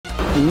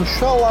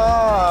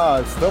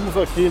Inxalá! Estamos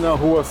aqui na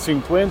rua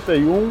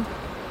 51,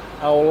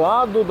 ao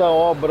lado da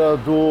obra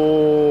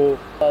do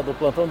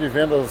plantão de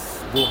vendas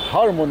do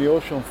Harmony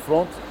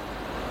Oceanfront,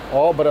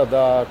 obra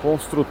da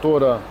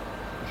construtora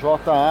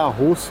JA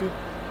Russi,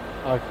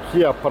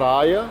 aqui a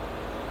Praia.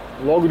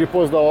 Logo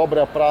depois da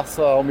obra é a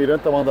Praça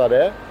Almirante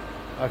Tamandaré,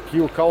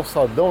 aqui o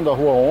calçadão da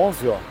rua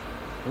 11, ó,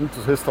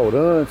 muitos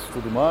restaurantes e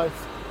tudo mais.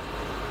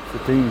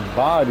 Você tem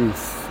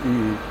bares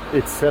e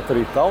etc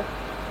e tal.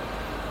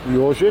 E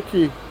hoje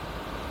aqui,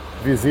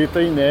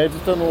 visita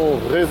inédita no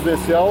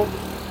Residencial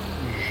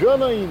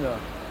Janaina.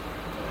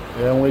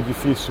 É um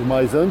edifício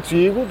mais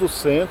antigo do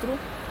centro,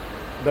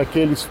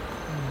 daqueles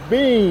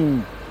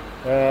bem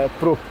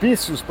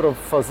propícios para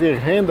fazer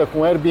renda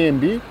com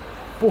Airbnb.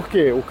 Por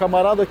quê? O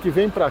camarada que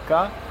vem para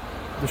cá,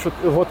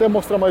 eu vou até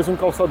mostrar mais um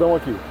calçadão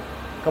aqui.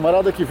 O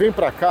camarada que vem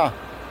para cá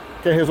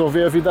quer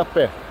resolver a vida a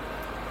pé.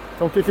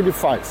 Então o que ele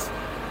faz?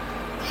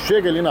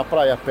 Chega ali na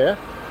praia a pé,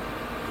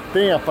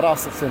 tem a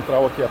praça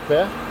central aqui a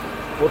pé.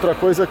 Outra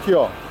coisa aqui,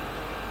 ó,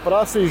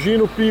 Praça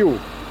Higino Pio,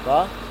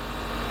 tá?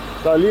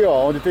 Tá ali,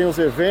 ó, onde tem os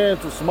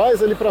eventos,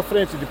 mais ali pra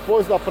frente,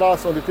 depois da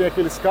praça onde tem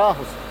aqueles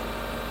carros,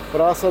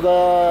 Praça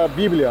da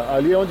Bíblia,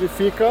 ali onde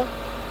fica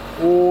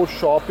o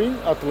shopping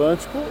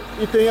Atlântico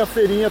e tem a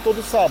feirinha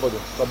todo sábado,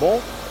 tá bom?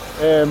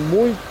 É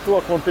muito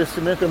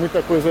acontecimento, é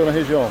muita coisa na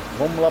região.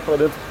 Vamos lá pra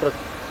dentro para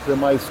ver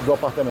mais do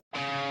apartamento.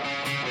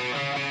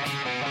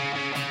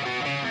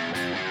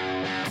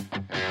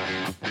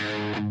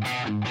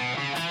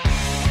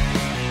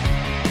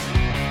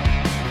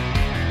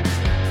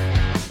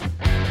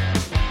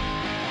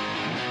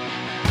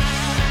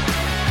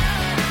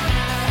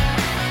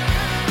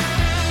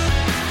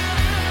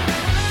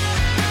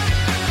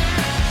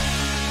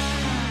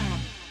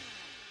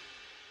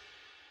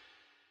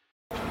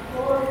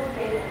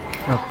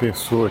 A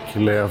pessoa que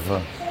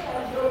leva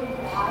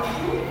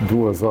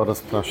 2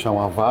 horas para achar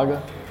uma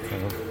vaga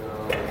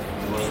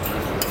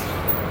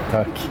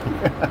tá aqui.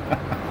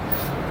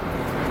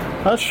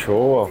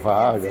 Achou a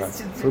vaga.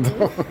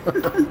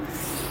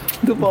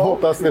 Tudo bom.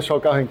 Voltar a deixar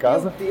o carro em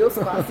casa. Meu Deus,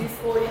 quase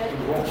foi.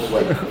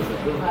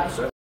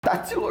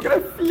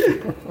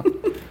 Datilografia.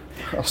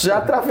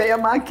 Já travei a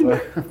máquina.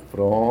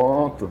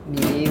 Pronto.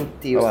 Meu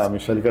Deus. Olha lá,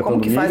 Michele,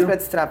 como que faz para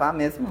destravar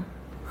mesmo?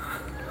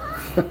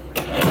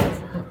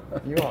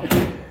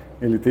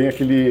 Ele tem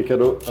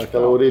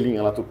aquela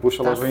orelhinha lá, tu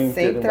puxa, ela vem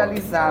inteira.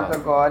 Centralizado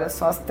agora,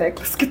 só as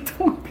teclas que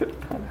estão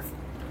apertadas.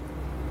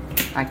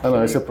 Aqui. Ah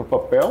não, esse é pro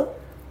papel.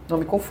 Não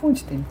me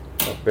confunde, tem.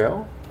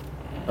 Papel.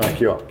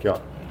 Aqui ó,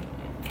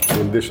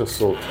 ele deixa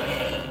solto.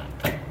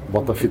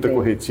 Bota a fita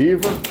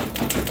corretiva.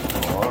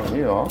 Ó,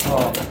 aí ó.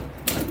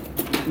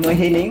 Não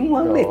errei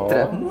nenhuma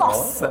letra.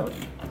 Nossa!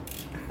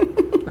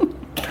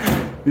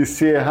 E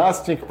se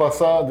errasse, tinha que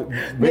passar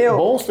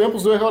bons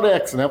tempos do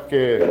Errorex, né?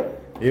 Porque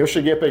eu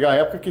cheguei a pegar a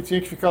época que tinha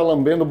que ficar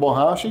lambendo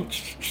borracha e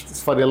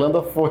esfarelando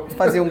a folha.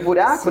 Fazer um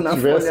buraco na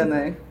folha,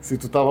 né? Se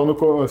tu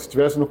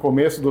estivesse no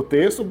começo do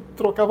texto,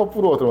 trocava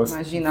por outra. Mas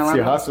imagina, lá se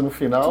errasse no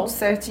final... Tudo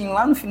certinho.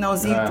 Lá no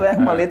finalzinho, tu erra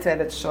uma letra,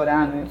 era de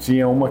chorar, né?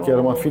 Tinha uma que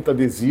era uma fita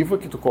adesiva,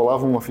 que tu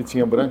colava uma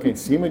fitinha branca em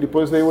cima, e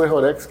depois veio o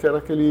Errorex, que era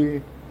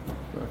aquele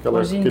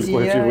Hoje em dia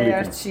corretivo líquido.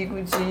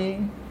 Artigo de...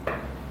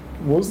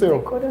 Museu.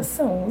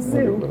 Decoração,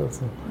 museu.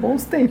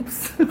 Bons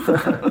tempos.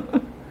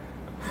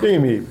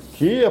 Bem,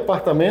 que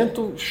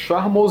apartamento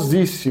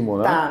charmosíssimo,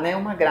 né? Tá, né?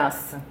 Uma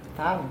graça.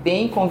 Tá?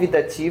 Bem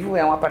convidativo.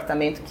 É um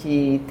apartamento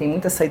que tem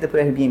muita saída para o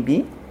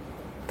Airbnb.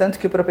 Tanto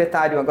que o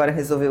proprietário agora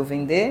resolveu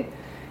vender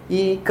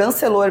e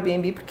cancelou o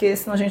Airbnb, porque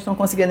senão a gente não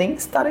conseguia nem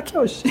estar aqui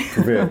hoje.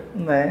 Tu vê?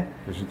 Né?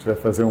 A gente vai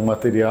fazer um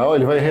material.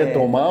 Ele vai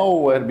retomar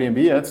o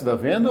Airbnb antes da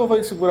venda ou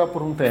vai segurar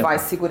por um tempo? Vai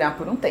segurar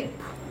por um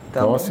tempo.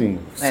 Então, assim,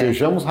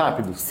 sejamos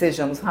rápidos.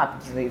 Sejamos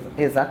rápidos,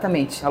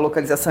 exatamente. A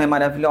localização é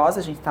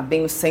maravilhosa, a gente está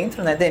bem no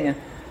centro, né, Demian?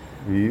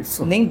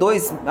 Isso. Nem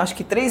 2, acho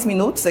que 3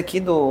 minutos aqui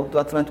do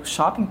Atlântico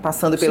Shopping,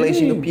 passando pela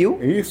Higino Pio.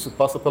 Isso,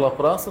 passa pela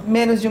praça.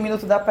 Menos de 1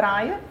 minuto da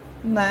praia,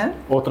 né?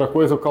 Outra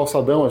coisa, o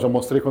calçadão, eu já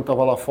mostrei quando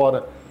estava lá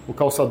fora, o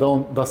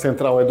calçadão da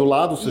central é do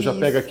lado, você já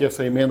pega aqui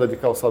essa emenda de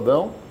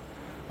calçadão.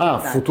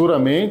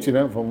 Futuramente,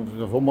 né?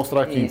 Eu vou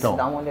mostrar aqui então.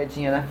 Dá uma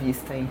olhadinha na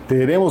vista aí.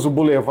 Teremos o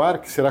Boulevard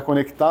que será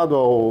conectado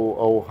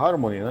ao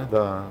Harmony, né?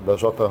 Da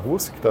J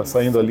Russi, que está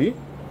saindo ali.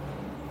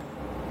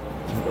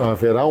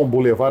 Haverá um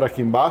Boulevard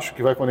aqui embaixo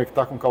que vai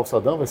conectar com o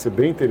calçadão, vai ser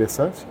bem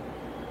interessante.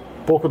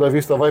 Um pouco da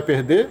vista vai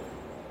perder,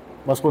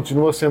 mas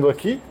continua sendo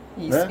aqui.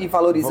 Isso, né? E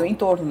valoriza o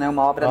entorno, né?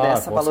 Uma obra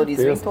dessa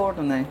valoriza o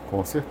entorno, né?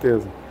 Com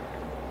certeza.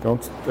 Então,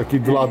 aqui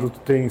do lado tu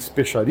tens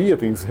peixaria,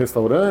 tens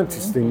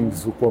restaurantes,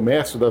 tens o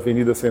comércio da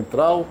Avenida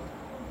Central,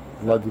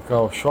 lá de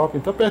cá o shopping,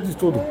 então perto de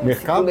tudo.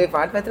 Mercado. O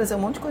Boulevard vai trazer um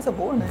monte de coisa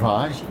boa, né?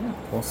 Vai, imagina.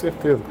 Com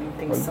certeza. A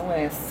intenção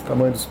é essa. O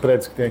tamanho dos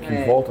prédios que tem aqui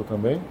em volta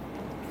também.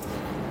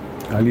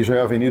 Ali já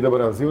é a Avenida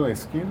Brasil na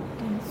esquina.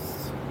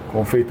 Isso.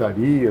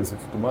 Confeitarias e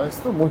tudo mais,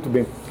 está muito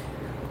bem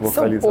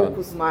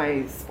localizado. São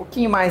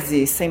pouquinho mais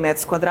de 100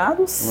 metros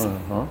quadrados.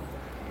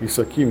 Isso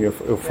aqui,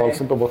 eu falo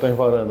sempre para botar em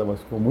varanda, mas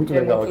ficou muito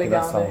legal aqui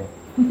na sala. Né?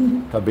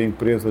 Tá bem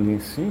preso ali em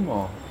cima,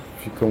 ó.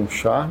 Fica um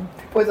charme.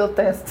 Depois eu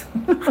testo.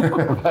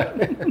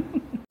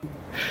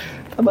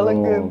 Tá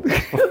balangando.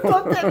 Eu tô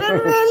até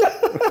vermelha.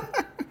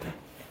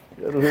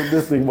 Quero ver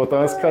descer, tem que botar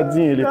uma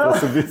escadinha ali pra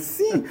subir.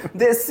 Sim,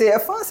 descer é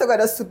fácil,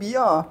 agora subir,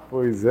 ó.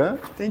 Pois é.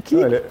 Tem que...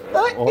 Olha.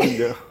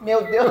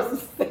 Meu Deus do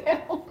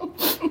céu.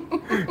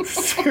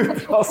 Se o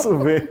troço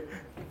ver,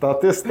 tá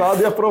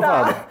testado e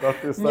aprovado. Tá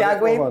testado Me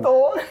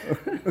aguentou.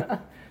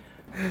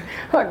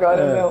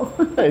 Agora não.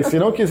 E se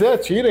não quiser,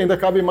 tira, ainda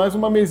cabe mais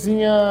uma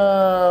mesinha,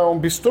 um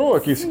bistrô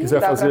aqui, se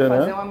quiser fazer, né? Dá pra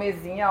fazer uma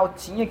mesinha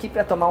altinha aqui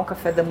pra tomar um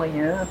café da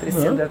manhã,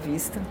 apreciando a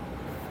vista.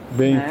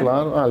 Bem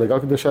claro. Ah, legal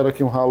que deixaram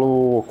aqui um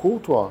ralo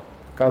oculto, ó.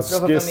 Caso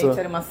Provavelmente esqueça.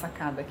 era uma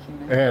sacada aqui,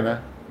 né? É,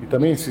 né? E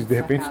também, se de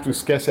repente tu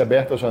esquece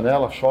aberta a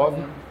janela,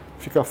 chove,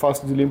 fica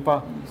fácil de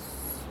limpar. Isso.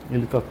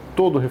 Ele tá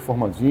todo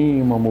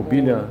reformadinho, uma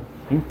mobília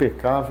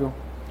impecável.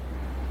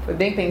 Foi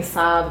bem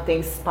pensado, tem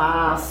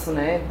espaço,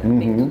 né?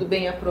 Tem tudo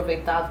bem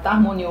aproveitado, tá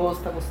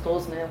harmonioso, tá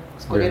gostoso, né?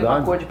 Escolheram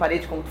uma cor de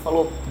parede, como tu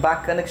falou,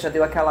 bacana, que já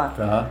deu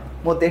aquela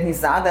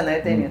modernizada, né,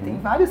 Demian? Tem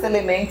vários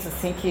elementos,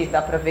 assim, que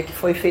dá pra ver que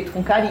foi feito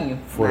com carinho,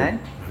 né?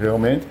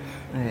 Realmente.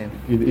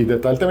 E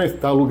detalhe também,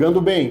 tá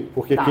alugando bem,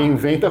 porque quem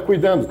vem tá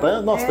cuidando,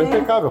 tá? Nossa, tá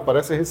impecável,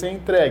 parece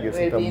recém-entregue.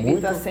 Assim, o Airbnb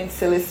tá sendo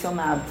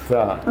selecionado.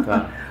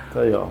 Tá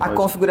aí, ó. A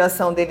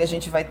configuração dele, a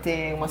gente vai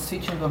ter uma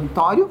suíte no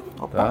dormitório.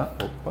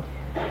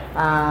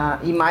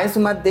 E mais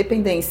uma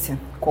dependência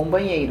com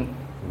banheiro.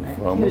 Né?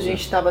 E a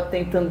gente estava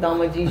tentando dar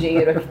uma de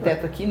engenheiro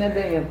arquiteto aqui, né,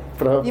 Demian?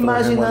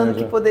 Imaginando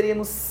que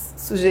poderíamos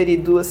sugerir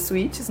 2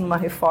 suítes numa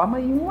reforma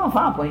e um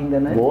lavabo ainda,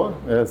 né? Boa,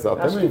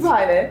 exatamente. Acho que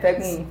vai, né?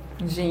 Pega um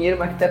engenheiro,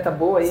 uma arquiteta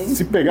boa aí.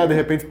 Se pegar de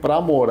repente para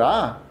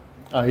morar,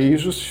 aí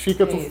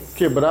justifica tu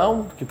quebrar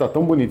que tá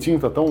tão bonitinho,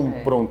 tá tão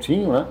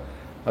prontinho, né?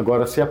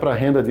 Agora, se é para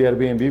renda de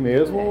Airbnb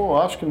mesmo,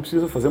 acho que não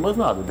precisa fazer mais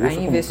nada. Deixa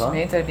aí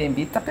investimento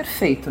Airbnb tá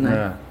perfeito,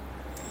 né?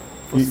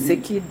 Você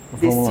que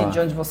decide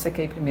onde você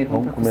quer ir primeiro.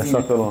 Vamos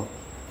começar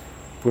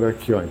por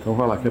aqui, ó. Então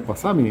vai lá, quer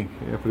passar, me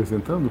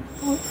apresentando?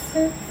 Pode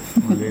ser.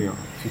 Olha aí, ó.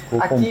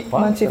 Ficou aqui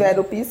compacto,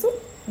 mantiveram o piso,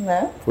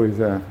 né? Pois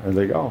é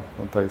legal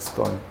contar a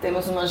história.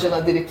 Temos uma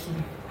geladeira aqui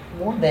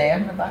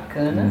moderna,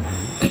 bacana.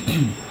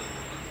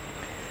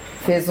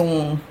 Fez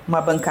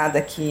uma bancada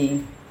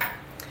aqui,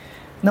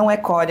 não é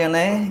Corian,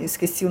 né?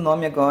 Esqueci o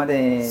nome agora.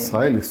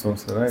 Silestone,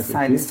 será esse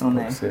aqui? Silestone,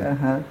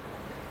 né?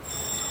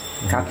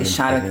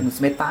 Capricharam aqui nos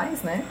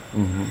metais, né?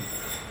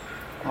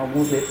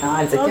 Alguns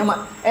detalhes. Aqui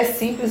é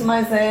simples,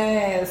 mas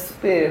é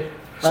super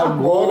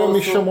charmoso. Agora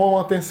me chamou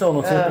a atenção,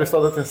 não tinha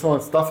prestado atenção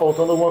antes. Está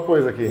faltando alguma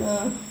coisa aqui.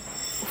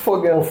 O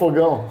fogão. O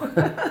fogão.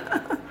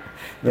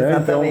 Né?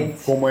 Então,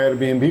 Exatamente. como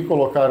Airbnb,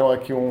 colocaram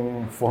aqui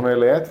um forno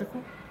elétrico.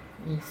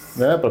 Isso.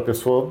 Né? Para a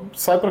pessoa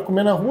sair para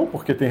comer na rua,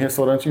 porque tem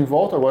restaurante em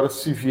volta. Agora,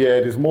 se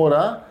vieres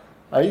morar,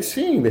 aí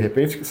sim, de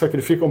repente,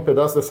 sacrifica um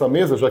pedaço dessa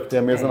mesa, já que tem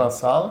a mesa na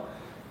sala.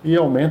 E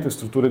aumenta a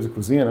estrutura de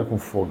cozinha, né? Com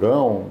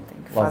fogão,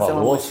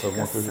 lava-louça,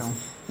 alguma coisa assim.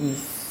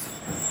 Isso.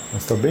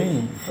 Mas tá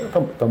bem...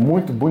 Tá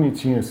muito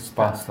bonitinho esse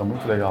espaço, tá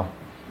muito legal.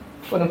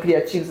 Foram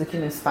criativos aqui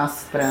no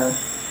espaço para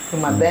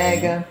uma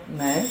adega,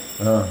 né?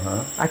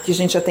 Aqui a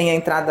gente já tem a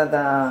entrada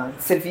da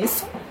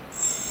serviço.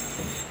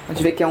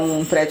 Pode ver que é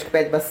um prédio que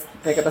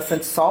pega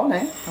bastante sol,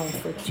 né? Então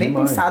foi bem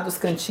pensado os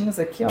cantinhos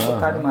aqui, ó.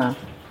 Botaram uma...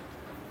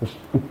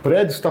 O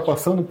prédio está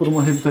passando por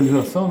uma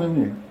revitalização, né,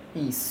 menina?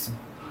 Isso.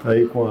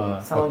 Aí com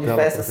a salão de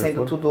festa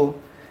sendo tudo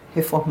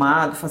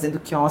reformado, fazendo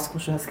quiosque com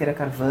churrasqueira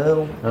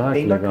carvão,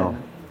 bem legal. Bacana.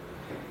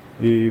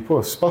 E, pô,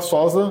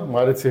 espaçosa,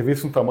 uma área de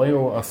serviço, um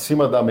tamanho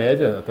acima da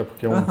média, até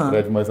porque é um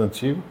prédio mais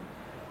antigo,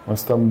 mas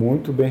está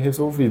muito bem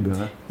resolvida,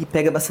 né? E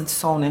pega bastante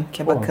sol, né?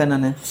 Que é bacana,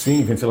 né?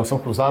 Sim, ventilação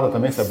cruzada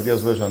também, se abrir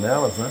as 2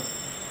 janelas, né?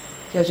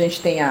 Aqui a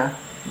gente tem a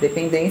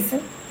dependência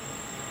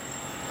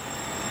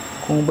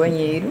com o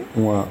banheiro.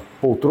 Uma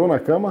poltrona,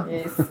 cama.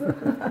 Isso.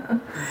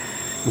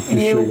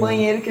 E o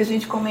banheiro que a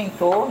gente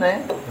comentou,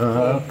 né?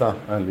 Tá,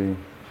 ali.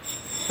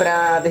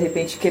 Pra, de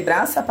repente,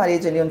 quebrar essa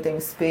parede ali onde tem o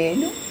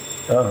espelho.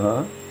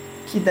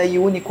 Que daí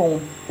une com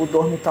o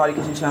dormitório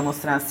que a gente vai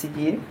mostrar a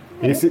seguir.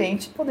 De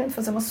repente, podendo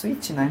fazer uma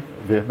suíte, né?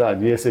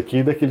 Verdade. E esse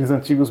aqui daqueles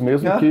antigos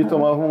mesmo que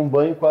tomavam um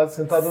banho quase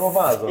sentado no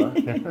vaso, né?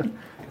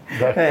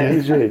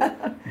 Daquele jeito.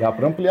 Dá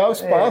para ampliar o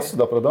espaço,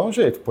 dá para dar um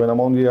jeito. Põe na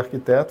mão de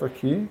arquiteto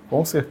aqui,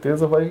 com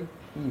certeza vai...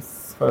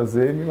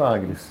 fazer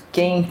milagres.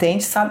 Quem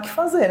entende sabe o que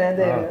fazer, né,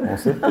 Demian? Com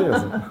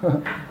certeza.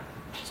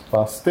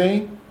 Espaço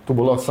tem,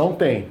 tubulação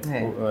tem.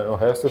 O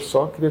resto é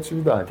só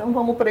criatividade. Então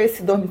vamos para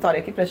esse dormitório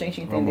aqui para a gente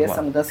entender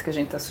essa mudança que a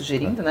gente está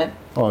sugerindo, né?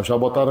 Ó, já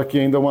botaram aqui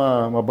ainda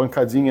uma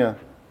bancadinha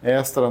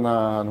extra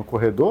no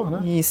corredor,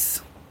 né?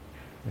 Isso.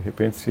 De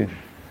repente,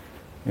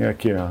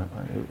 aqui, ó,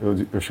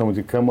 eu chamo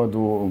de cama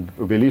do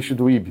beliche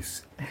do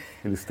Ibis.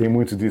 Eles têm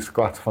muito disso,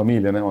 quarto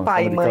família, né? Uma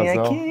pai e mãe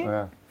casal, aqui.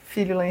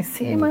 Filho lá em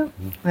cima.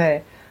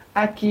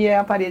 Aqui é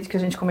a parede que a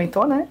gente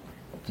comentou, né?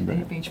 De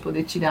repente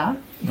poder tirar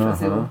e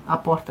fazer a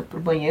porta para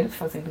o banheiro,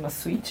 fazendo uma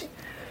suíte.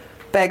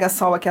 Pega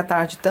sol aqui à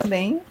tarde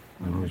também.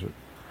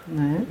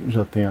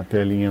 Já tem a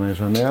telinha nas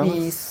janelas.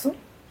 Isso.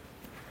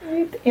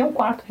 E é um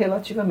quarto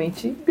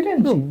relativamente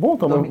grande. Bom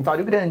tamanho.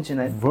 Dormitório grande,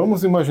 né?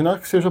 Vamos imaginar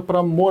que seja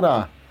para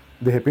morar.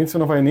 de repente você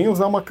não vai nem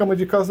usar uma cama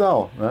de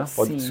casal, né?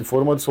 Pode, se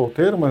for uma de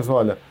solteiro, mas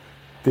olha,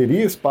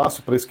 teria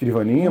espaço para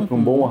escrivaninha, para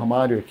um bom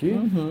armário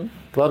aqui.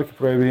 Claro que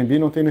para o Airbnb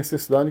não tem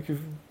necessidade que a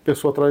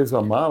pessoa traz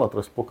a mala,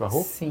 traz pouca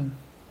roupa. Sim.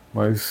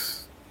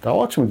 Mas tá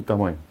ótimo de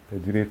tamanho. Tem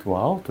direito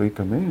alto aí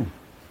também.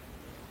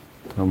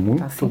 Tá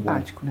muito tá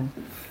simpático, bom.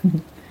 Né?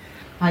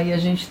 Aí a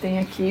gente tem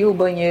aqui o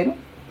banheiro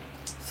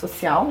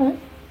social, né?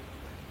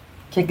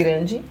 Que é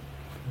grande.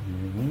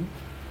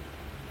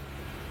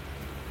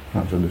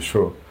 Ah, já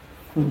deixou.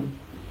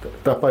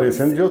 Tá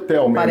parecendo de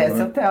hotel mesmo. Parece,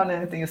 né? Hotel,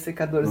 né? Tem o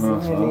secadorzinho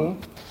ali.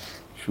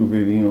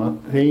 Chuveirinho lá.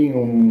 Tem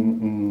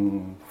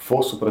um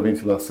fosso para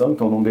ventilação,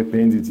 então não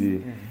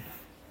depende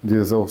de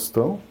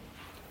exaustão.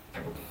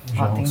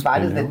 Ó, tem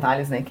vários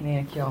detalhes, né? Que nem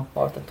aqui, ó,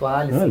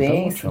 porta-toalhas,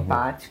 bem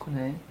simpático,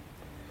 né?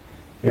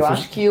 Eu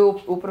acho que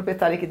o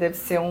proprietário aqui deve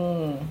ser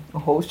um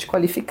host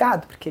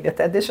qualificado, porque ele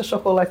até deixa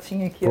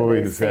chocolatinho aqui.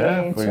 Pois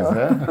é.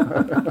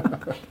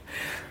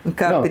 Um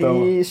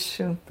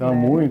capricho. Não, tá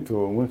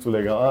muito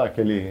legal.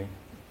 Aquele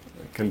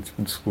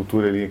tipo de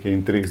escultura ali que é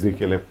em 3D,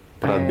 que ele é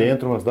para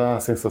dentro, mas dá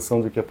a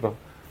sensação de que é tá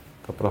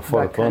para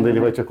fora. Bacana, quando ele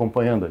né? vai te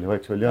acompanhando, ele vai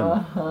te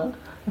olhando.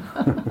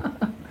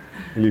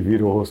 Ele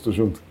vira o rosto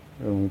junto.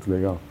 É muito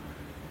legal.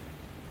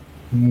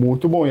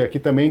 Muito bom. E aqui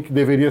também que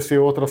deveria ser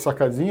outra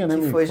sacadinha, né?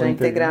 Que foi já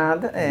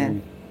integrada,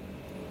 Tem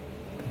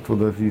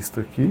toda a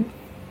vista aqui.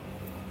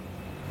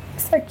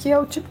 Esse aqui é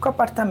o típico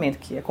apartamento,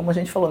 que é como a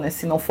gente falou, né?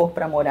 Se não for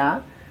para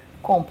morar,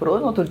 comprou,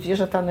 no outro dia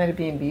já está no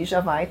Airbnb, já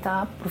vai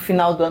estar pro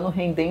final do ano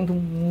rendendo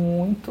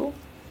muito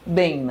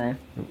bem, né?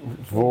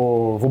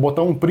 Vou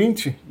botar um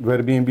print do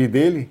Airbnb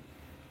dele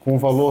com o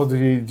valor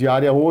de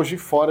área hoje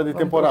fora de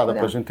temporada,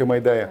 para a gente ter uma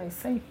ideia. É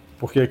isso aí.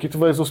 Porque aqui tu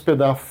vais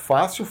hospedar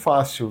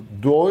fácil,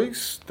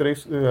 2,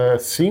 3,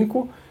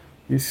 5,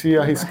 e se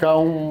arriscar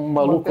um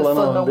maluco lá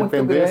na não muito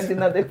dependência... grande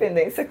na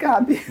dependência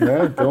cabe.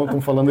 Né? Então,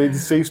 estamos falando aí de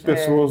 6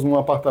 pessoas num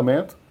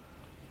apartamento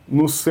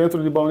no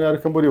centro de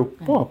Balneário Camboriú.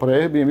 Pô, para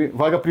Airbnb,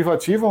 vaga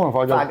privativa, uma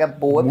vaga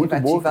boa, muito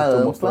privativa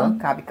boa, ampla,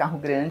 cabe carro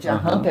grande, a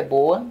rampa é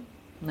boa,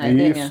 né,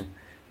 Demian?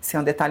 Esse é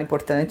um detalhe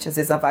importante, às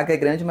vezes a vaga é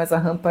grande, mas a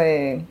rampa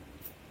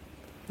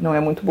não é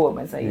muito boa,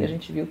 mas aí a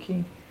gente viu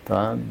que...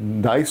 Tá,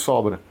 dá e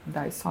sobra.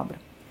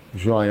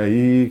 Joia.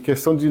 E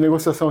questão de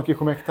negociação aqui,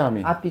 como é que tá,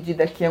 amiga? A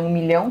pedida aqui é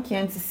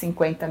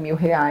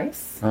R$1.550.000.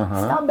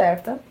 Está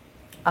aberta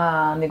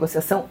a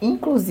negociação,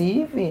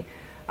 inclusive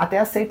até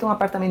aceita um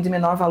apartamento de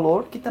menor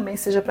valor que também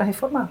seja para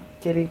reformar.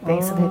 Que ele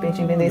pensa de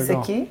repente em vender esse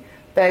aqui,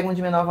 pega um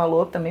de menor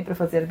valor também para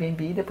fazer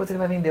Airbnb e depois ele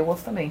vai vender o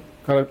outro também.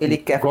 Cara, ele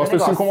quer gosta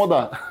de se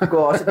incomodar.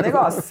 Gosta do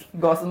negócio.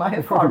 Gosta de uma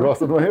reforma.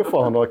 Gosta de uma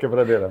reforma, não uma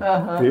quebradeira.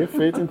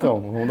 Perfeito,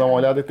 então. Vamos dar uma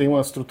olhada e tem uma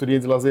estruturinha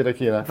de lazer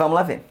aqui, né? Vamos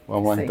lá ver.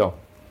 Vamos lá, então.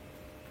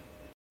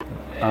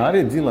 A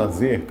área de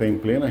lazer está em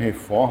plena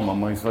reforma,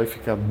 mas vai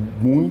ficar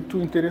muito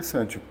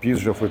interessante. O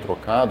piso já foi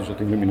trocado, já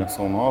tem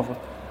iluminação nova.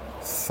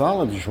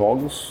 Sala de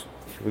jogos,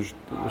 hoje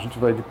a gente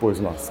vai depois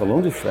lá.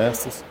 Salão de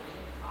festas.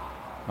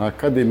 A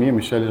academia, a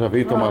Michelle já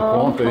veio tomar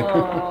conta aí.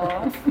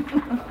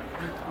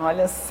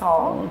 Olha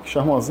só. Que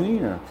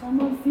charmosinha.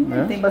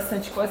 Né? Tem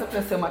bastante coisa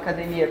para ser uma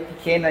academia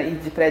pequena e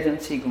de prédio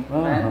antigo.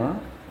 Né?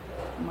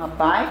 Uma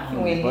bike,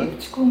 um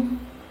elíptico,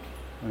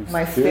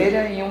 uma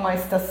esteira e uma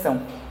estação.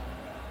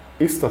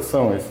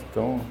 Estação,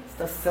 então...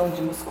 Estação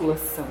de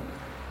musculação.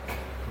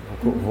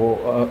 Vou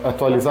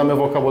atualizar meu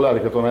vocabulário,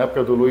 que eu estou na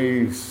época do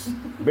Luiz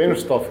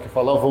Bernstoff, que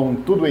falavam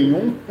tudo em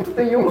um.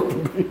 Tudo em um.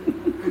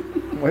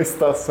 Uma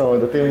estação,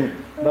 ainda tem...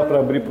 Dá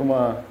para abrir para um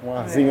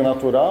arzinho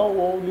natural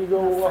ou liga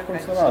o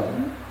ar-condicionado.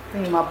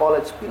 Tem uma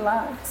bola de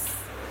pilates.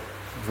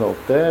 Os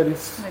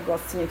halteres. Um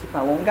negocinho aqui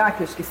para alongar,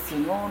 que eu esqueci o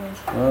nome.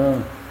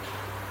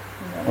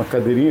 Uma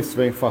cadeirinha, se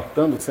estiver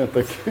infartando, senta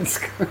aqui e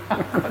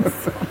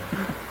descansa.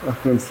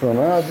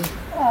 Ar-condicionado.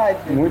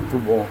 Muito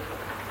bom.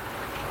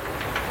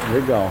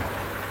 Legal.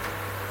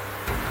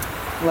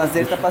 O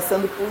lazer está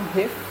passando por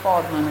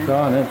reforma, né?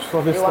 Tá, né? Deixa eu só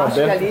ver se está aberto.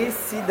 Eu acho que ali,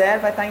 se der,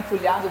 vai estar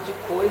entulhado de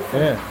coisa.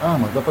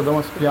 Mas dá para dar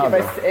umas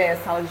piadas.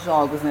 Sala de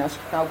jogos, né? Acho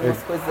que tá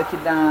algumas coisas aqui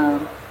da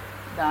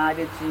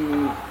área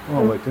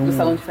vai ter do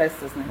salão de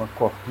festas, né? Uma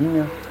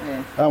copinha.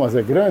 Mas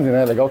é grande,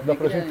 né? Legal que dá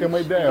pra gente ter uma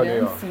ideia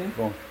ali, ó. Sim.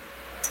 Bom.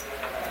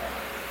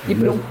 E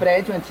para um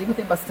prédio antigo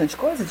tem bastante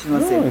coisa de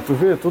lazer. Tu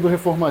vê, tudo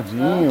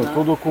reformadinho,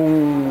 tudo com...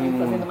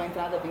 Fazendo uma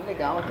entrada bem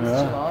legal aqui,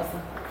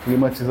 estilosa.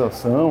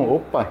 Climatização,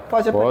 opa,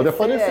 pode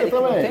aparecer Eric,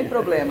 também. Não tem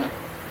problema.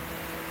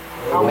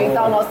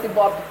 Aumentar o nosso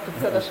ibope, tu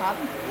precisa da chave?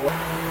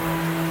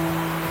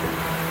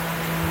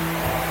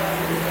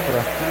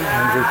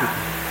 Vamos ver aqui.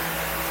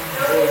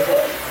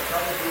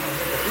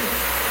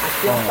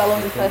 Aqui é um salão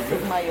de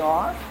festas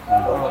maior.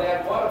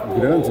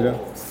 Grande, né?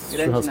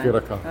 Grande, churrasqueira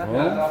né?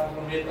 Carvão.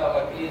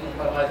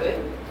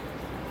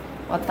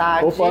 Boa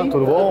tarde. Opa,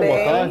 tudo bom? Bem?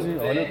 Boa tarde.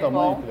 Olha o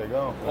tamanho, que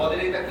legal. Pode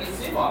ele aqui em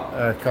cima, ó.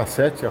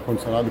 Cassete,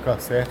 ar-condicionado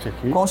cassete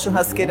aqui. Com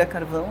churrasqueira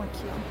carvão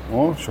aqui, ó.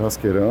 Bom,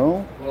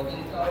 churrasqueirão.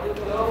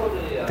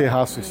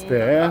 Terraço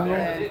externo.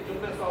 E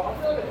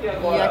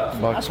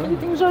aqui, acho que ele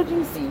tem um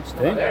jardinzinho.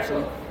 Tem?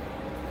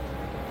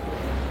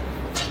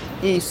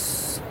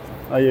 Isso.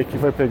 Aí aqui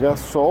vai pegar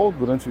sol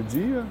durante o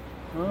dia.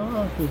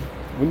 Ah, que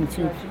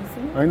bonitinho.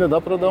 Ainda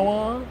dá para dar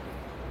uma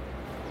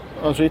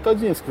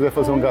ajeitadinha. Se quiser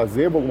fazer um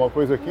gazebo, alguma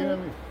coisa aqui, né,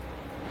 amigo?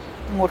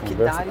 Um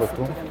orquidário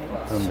futuramente.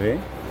 Também.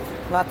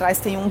 Lá atrás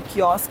tem um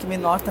quiosque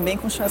menor também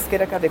com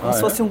churrasqueira a carvão, como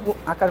se fosse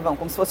a carvão,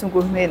 como se fosse um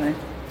gourmet, né?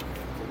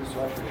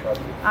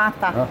 Ah,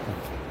 tá.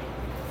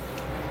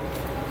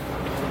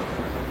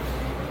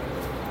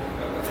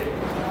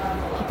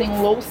 Aqui tem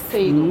um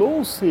louceiro.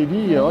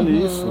 Louceria, olha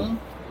isso.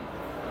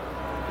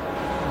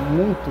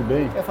 Muito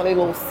bem. Eu falei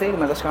louceiro,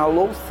 mas acho que é uma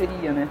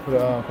louceria, né?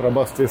 Para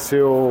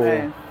abastecer o...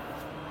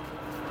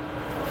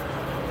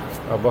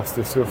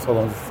 Abastecer o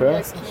salão de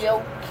festa. E aqui é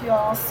o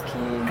quiosque...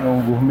 É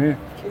um gourmet?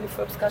 Que ele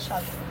foi buscar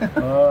chave.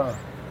 Ah,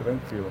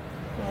 tranquilo.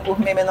 Um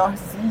gourmet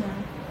menorzinho.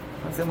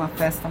 Fazer uma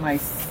festa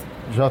mais...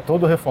 Já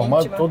todo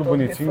reformado, íntima, todo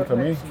bonitinho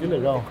também? Que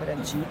legal.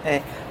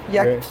 E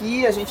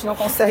aqui a gente não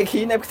consegue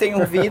ir, né? Porque tem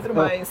um vidro,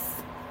 mas...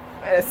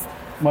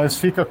 Mas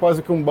fica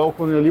quase que um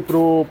balcão ali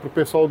pro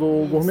pessoal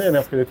do gourmet,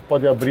 né? Porque ele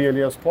pode abrir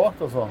ali as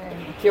portas, ó.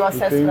 Aqui o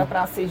acesso para a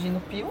Praça no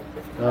Pio.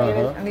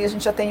 Ali a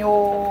gente já tem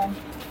o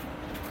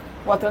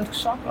Atlântico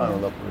Shopping. Ah, não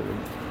dá pra ver.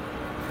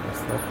 Mas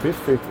tá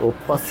perfeito.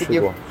 Opa,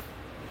 chegou.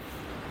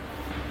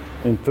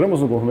 Entramos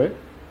no gourmet.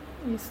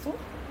 Isso.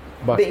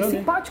 Bacana, bem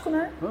simpático,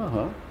 né?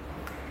 Aham.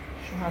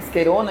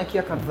 Churrasqueirona aqui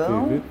a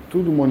carvão. TV,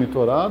 tudo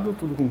monitorado,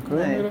 tudo com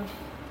câmera.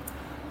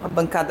 Uma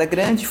bancada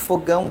grande,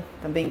 fogão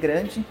também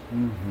grande.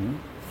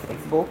 3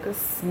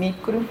 bocas,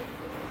 micro.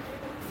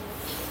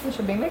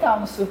 Poxa, bem legal,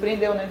 nos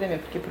surpreendeu, né, Demian?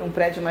 Porque para um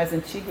prédio mais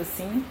antigo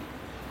assim,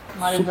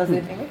 uma área de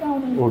lazer bem legal,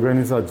 né?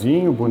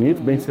 Organizadinho,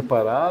 bonito, bem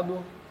separado.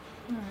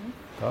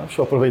 Tá?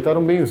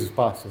 Aproveitaram bem os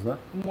espaços, né?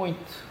 Muito.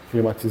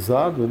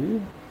 Climatizado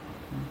ali.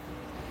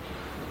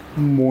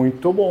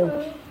 Muito bom.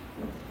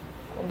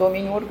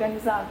 Condomínio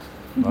organizado.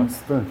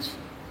 Bastante.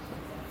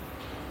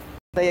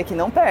 Daí aqui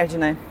não perde,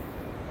 né?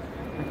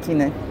 Aqui,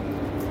 né?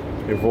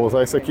 Eu vou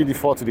usar isso aqui de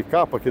foto de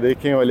capa, que daí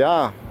quem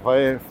olhar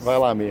vai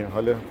lá mesmo.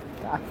 Olha.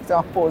 Tá, tem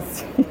uma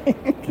pose.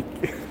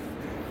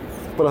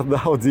 Para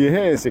dar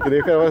audiência, que daí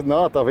o cara vai...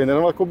 Não, tá vendendo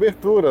uma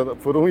cobertura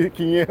por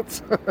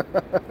R$1.500.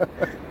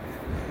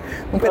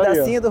 Um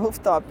pedacinho do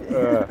rooftop.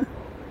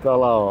 Tá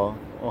lá, ó.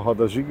 Uma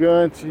roda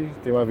gigante,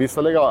 tem uma vista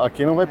legal.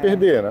 Aqui não vai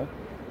perder, né?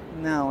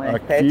 Não, aqui,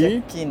 perde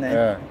aqui,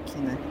 né? Aqui,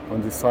 né?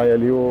 Onde sai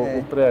ali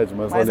o prédio.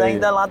 Mas olha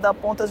ainda aí. Lá da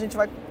ponta a gente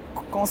vai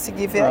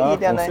conseguir ver a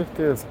ilha, né? Com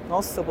certeza.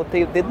 Nossa, eu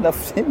botei o dedo na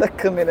frente da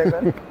câmera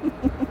agora.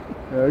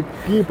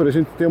 Aqui, pra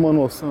gente ter uma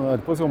noção,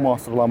 depois eu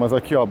mostro lá, mas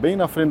aqui, ó, bem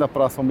na frente da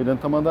Praça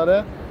Almirante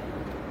Tamandaré,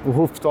 o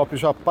rooftop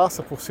já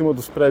passa por cima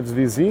dos prédios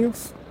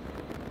vizinhos.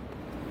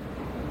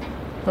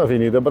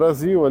 Avenida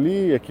Brasil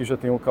ali, aqui já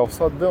tem um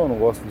calçadão, não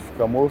gosto de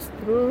ficar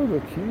mostrando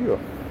aqui, ó.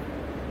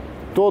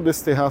 Todo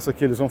esse terraço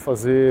aqui eles vão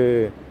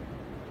fazer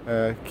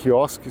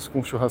quiosques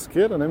com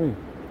churrasqueira, né, menino?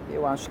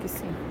 Eu acho que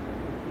sim.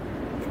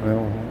 É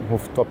um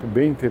rooftop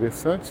bem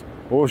interessante.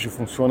 Hoje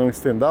funciona um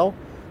estendal.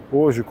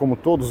 Hoje, como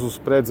todos os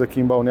prédios aqui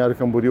em Balneário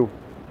Camboriú,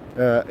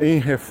 em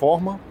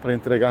reforma para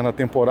entregar na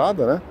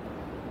temporada, né?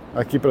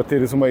 Aqui para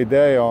teres uma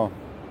ideia, ó.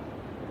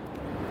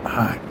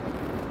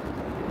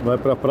 Vai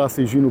para a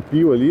Praça Higino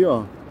Pio ali,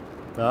 ó,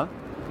 tá?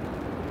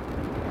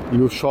 E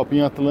o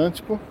Shopping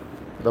Atlântico,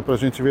 dá pra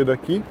gente ver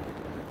daqui.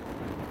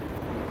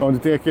 Onde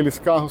tem aqueles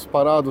carros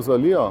parados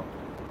ali, ó.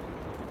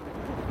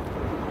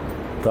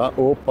 Tá?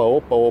 Opa,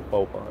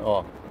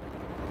 ó.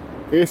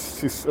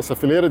 Essa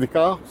fileira de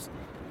carros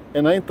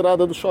é na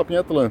entrada do Shopping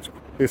Atlântico.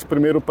 Esse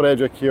primeiro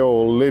prédio aqui é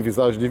o Le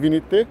Visage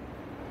Divinité.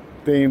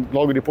 Tem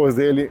logo depois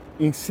dele,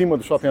 em cima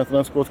do Shopping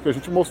Atlântico, outro que a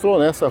gente mostrou,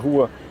 né? Essa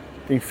rua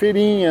tem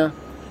feirinha,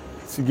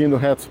 seguindo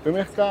reto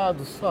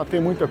supermercados,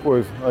 tem muita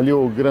coisa. Ali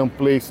o Grand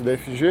Place da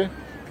FG,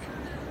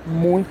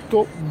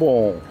 muito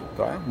bom,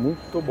 tá?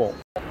 Muito bom.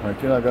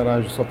 Aqui na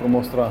garagem, só para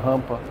mostrar a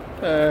rampa,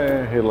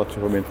 é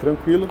relativamente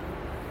tranquila.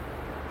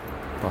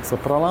 Passa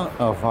para lá,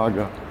 a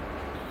vaga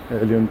é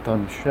ali onde está a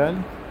Michelle.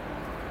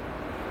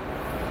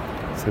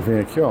 Você vem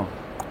aqui, ó,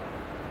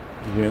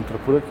 e entra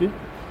por aqui.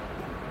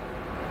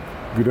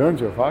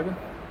 Grande a vaga,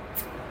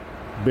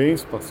 bem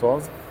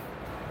espaçosa.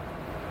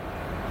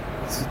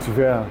 Se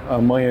tiver a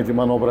manha de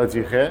manobrar de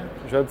ré,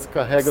 já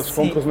descarrega as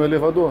compras no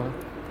elevador. Né?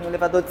 Tem um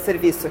elevador de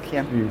serviço aqui,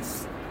 ó.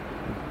 Isso.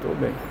 Muito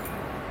bem.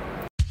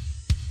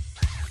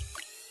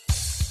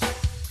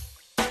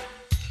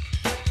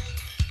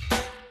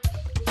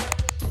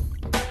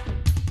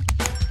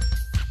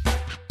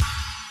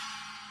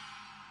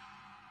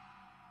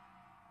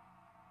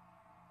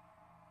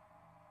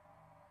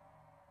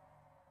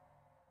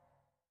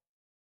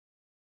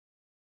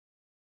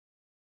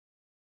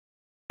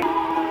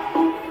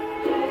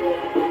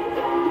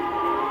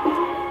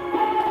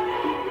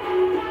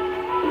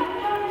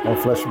 É o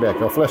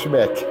flashback, é o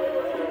flashback.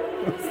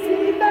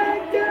 See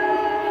that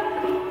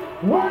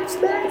girl, watch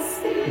that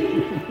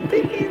scene,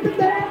 thinking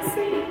that